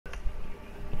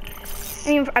I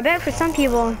mean, I bet for some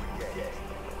people,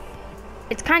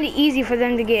 it's kind of easy for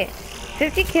them to get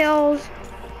 50 kills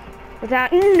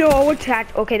without no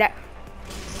attack. Okay, that.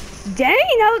 Dang,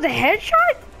 that was a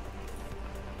headshot?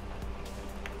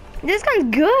 This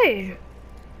gun's good.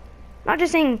 Not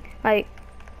just saying, like,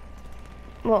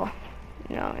 well,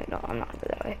 no, I'm not good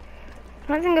that way. I'm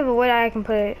trying to think of a way that I can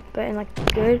put it, but in like a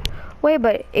good way,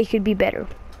 but it could be better.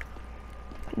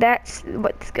 That's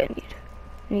what this gun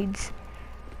needs.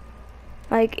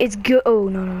 Like, it's good. Oh,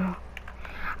 no.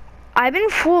 I've been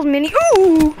fooled many.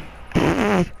 Ooh!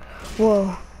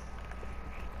 Whoa.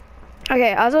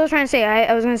 Okay, I was trying to say,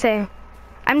 I was gonna say,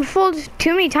 I'm fooled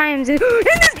too many times in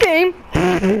this game.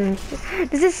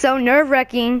 This is so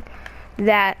nerve-wracking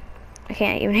that I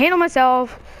can't even handle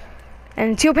myself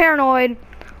and too paranoid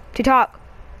to talk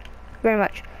very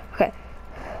much. Okay.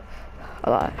 A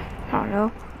lot. I don't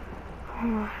know.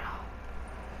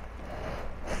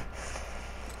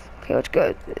 Okay, let's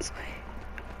go this way.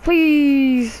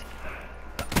 Please.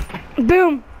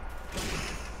 Boom.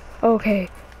 Okay.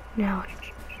 Now.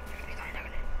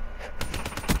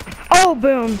 Oh,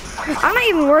 boom. I'm not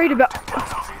even worried about.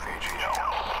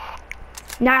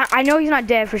 Now, I know he's not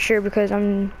dead for sure because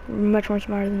I'm much more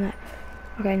smarter than that.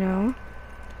 Okay, no.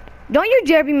 Don't you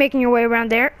dare be making your way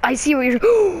around there. I see what you're.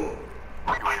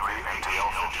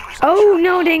 Oh,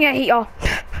 no, dang, I hate y'all.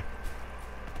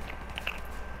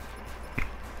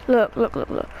 Look.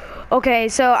 Okay,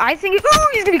 so I think. Ooh,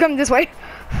 he's gonna be coming this way.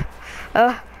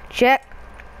 Check.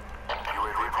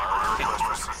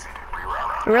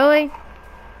 Really?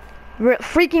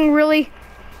 Freaking really?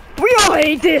 We all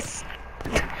hate this.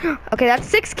 Okay, that's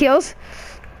 6 kills.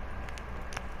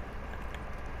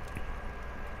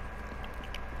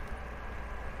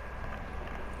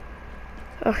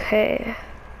 Okay.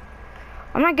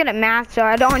 I'm not good at math, so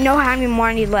I don't know how many more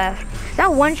I need left.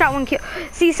 That one shot, one kill.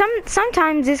 See,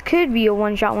 sometimes this could be a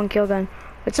one shot, one kill gun,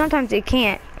 but sometimes it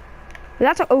can't. But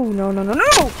that's a, oh no.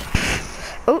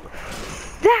 Oh,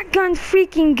 that gun's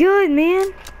freaking good,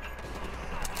 man.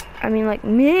 I mean, like,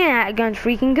 man, that gun's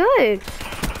freaking good.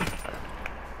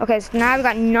 Okay, so now I've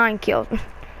got 9 kills.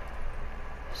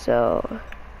 So,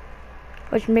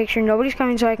 let's make sure nobody's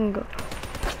coming so I can go.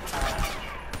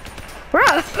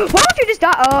 Bruh, why don't you just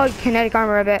die? Oh, kinetic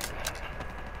armor, I bet.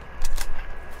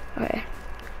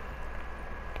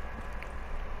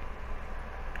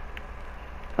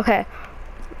 Okay.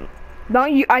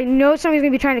 Don't you? I know somebody's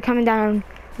gonna be trying to come down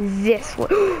this way.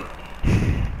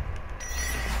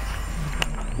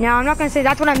 Now, I'm not gonna say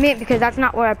that's what I meant because that's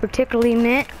not what I particularly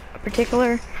meant. But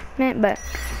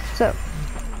so.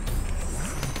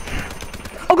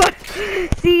 Oh god!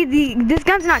 See, this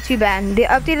gun's not too bad. They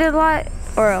updated a lot,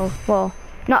 or well,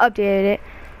 not updated it.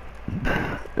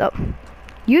 No,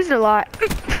 used it a lot.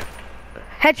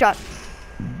 Headshot.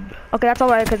 Okay, that's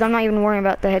alright because I'm not even worrying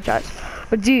about the headshots.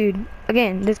 But dude,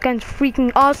 again, this gun's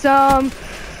freaking awesome.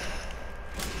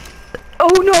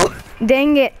 Oh no!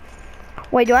 Dang it!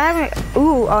 Wait, do I have a?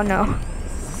 Ooh, oh no. I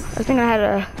was thinking I had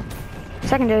a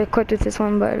secondary equipped with this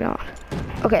one, but no.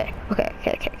 Okay.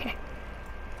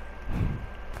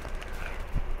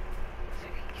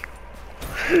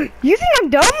 You think I'm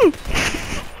dumb?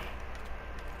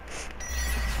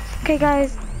 Okay,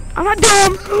 guys, I'm not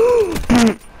dumb.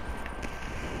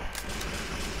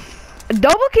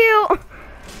 Double kill.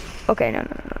 Okay, no.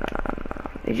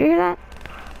 Did you hear that?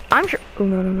 I'm sure. Oh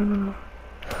no.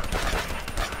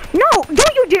 No,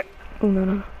 don't you dare. Oh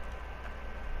no.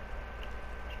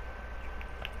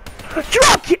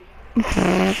 Drop you.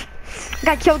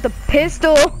 Got killed with a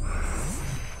pistol.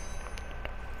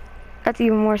 That's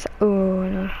even more. Oh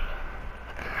no.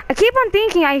 I keep on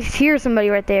thinking I hear somebody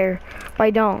right there, but I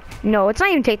don't. No, it's not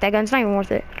even take that gun. It's not even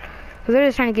worth it. Cause they're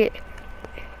just trying to get.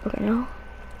 Okay, no.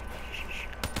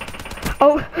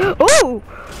 Oh!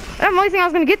 I'm only thing I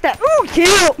was gonna get that. Ooh,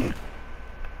 kill!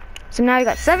 So now you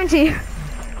got 17.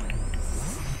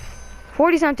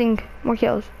 40 something more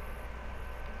kills.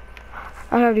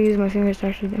 I have to use my fingers to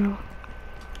actually do.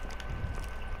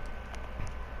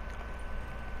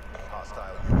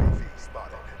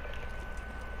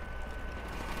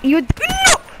 You no!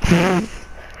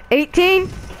 18.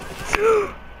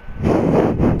 What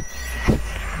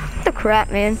the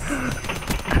crap, man?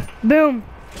 Boom.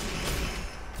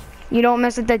 You don't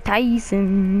mess with the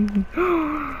Tyson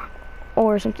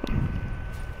or something.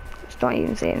 Just don't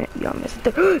even say it. You don't mess with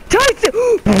the Tyson.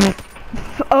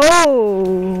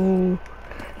 Oh,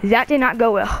 that did not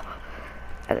go well.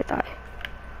 As I thought.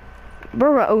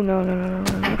 Bro, oh no.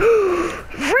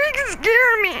 Freaking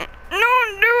scare me.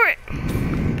 Don't do it.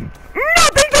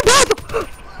 Nothing's impossible.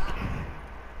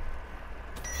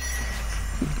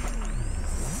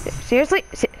 Seriously?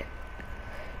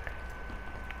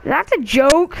 That's a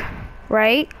joke,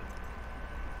 right?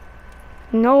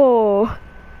 No.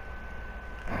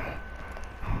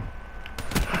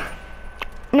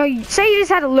 No, say you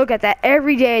just had to look at that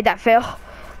every day that fell.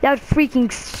 That would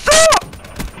freaking suck!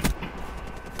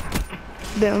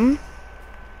 Boom.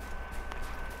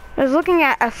 I was looking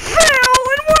at a fail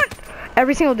and what?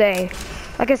 Every single day.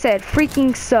 Like I said,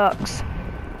 freaking sucks.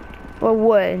 Well,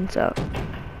 would, so.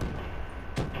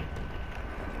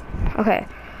 Okay.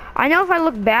 I know if I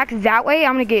look back that way,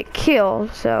 I'm gonna get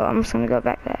killed, so I'm just gonna go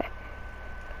back that way.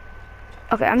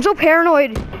 Okay, I'm so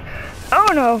paranoid. Oh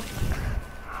no.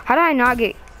 How did I not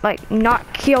get, like,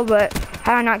 not killed, but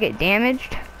how did I not get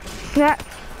damaged? That.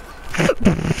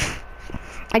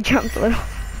 I jumped a little.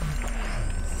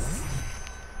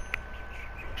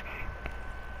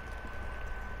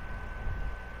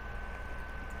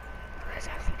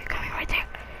 You're coming right there.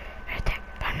 Right there.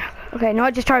 Okay,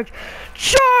 no, just charge.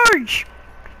 Charge!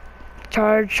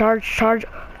 Charge, charge, charge.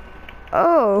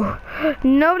 Oh,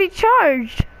 nobody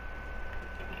charged.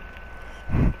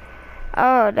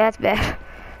 Oh, that's bad.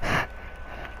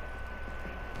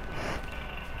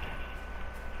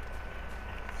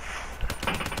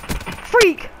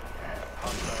 Freak!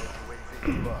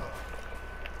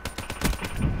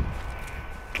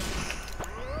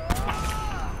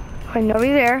 Okay,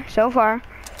 nobody there so far.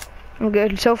 I'm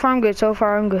good. So far, I'm good. So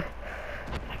far, I'm good.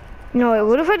 No, wait,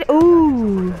 what if I?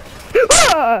 Ooh!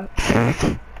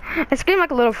 I scream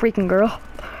like a little freaking girl.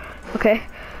 Okay.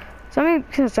 Somebody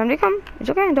come. It's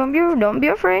okay. Don't be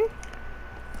afraid.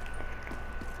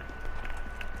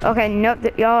 Okay, nope.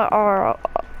 Y'all are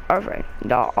afraid.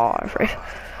 Y'all are afraid.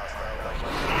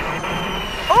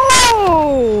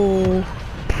 Oh!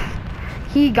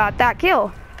 He got that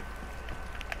kill.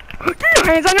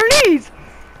 Hands on your knees.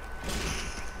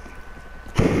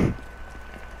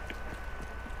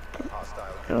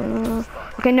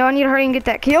 Okay, no, I need to hurry and get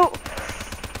that kill.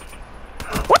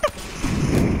 What the?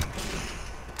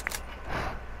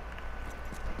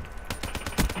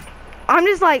 I'm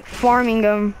just like farming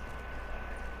them.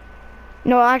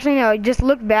 No, actually no, just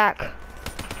look back.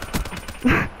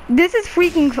 This is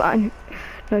freaking fun.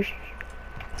 No,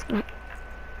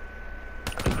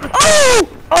 oh!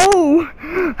 Oh!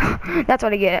 That's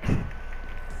what I get.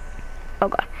 Oh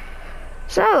god.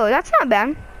 So, that's not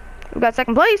bad. We got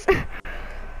second place.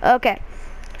 Okay.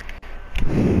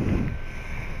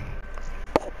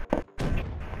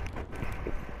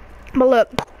 But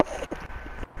look.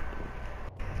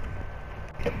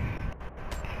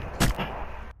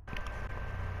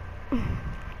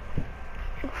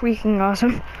 Freaking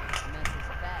awesome.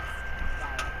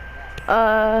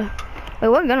 Wait,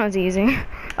 what gun was he using?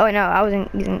 Oh wait, no, I wasn't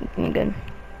using any gun.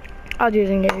 I was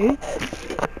using a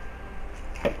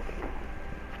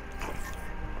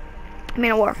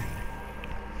Man of War.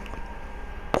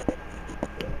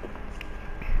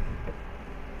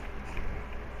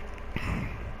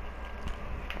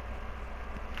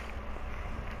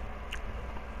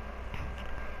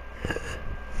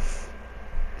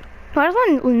 I just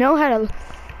want to know how to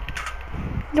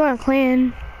do a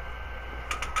clan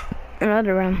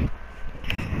another round.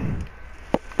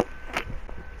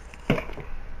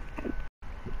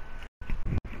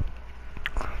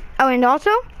 Oh, and also,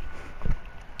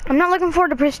 I'm not looking forward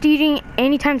to prestiging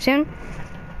anytime soon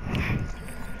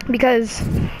because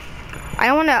I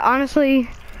don't want to honestly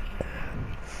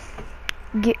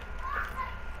get.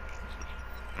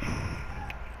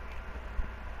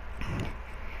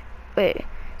 Wait.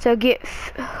 So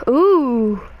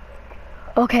ooh,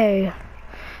 okay.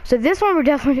 So this one we're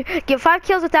definitely get 5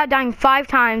 kills without dying 5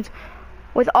 times,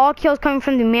 with all kills coming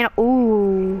from the man.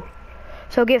 Ooh.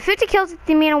 So get 50 kills with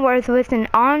the Man of War with an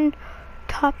on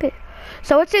topic.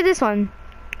 So let's do this one.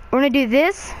 We're gonna do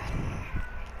this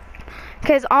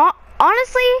because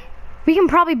honestly, we can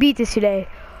probably beat this today.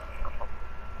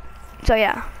 So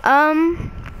yeah.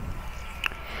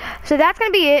 So that's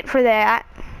gonna be it for that.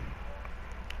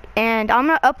 And I'm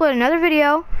gonna upload another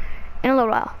video in a little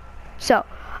while. So,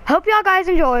 hope y'all guys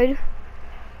enjoyed.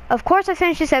 Of course I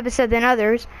finished this episode than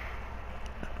others.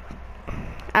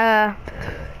 Yeah,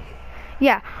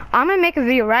 I'm gonna make a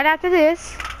video right after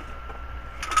this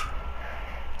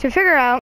to figure out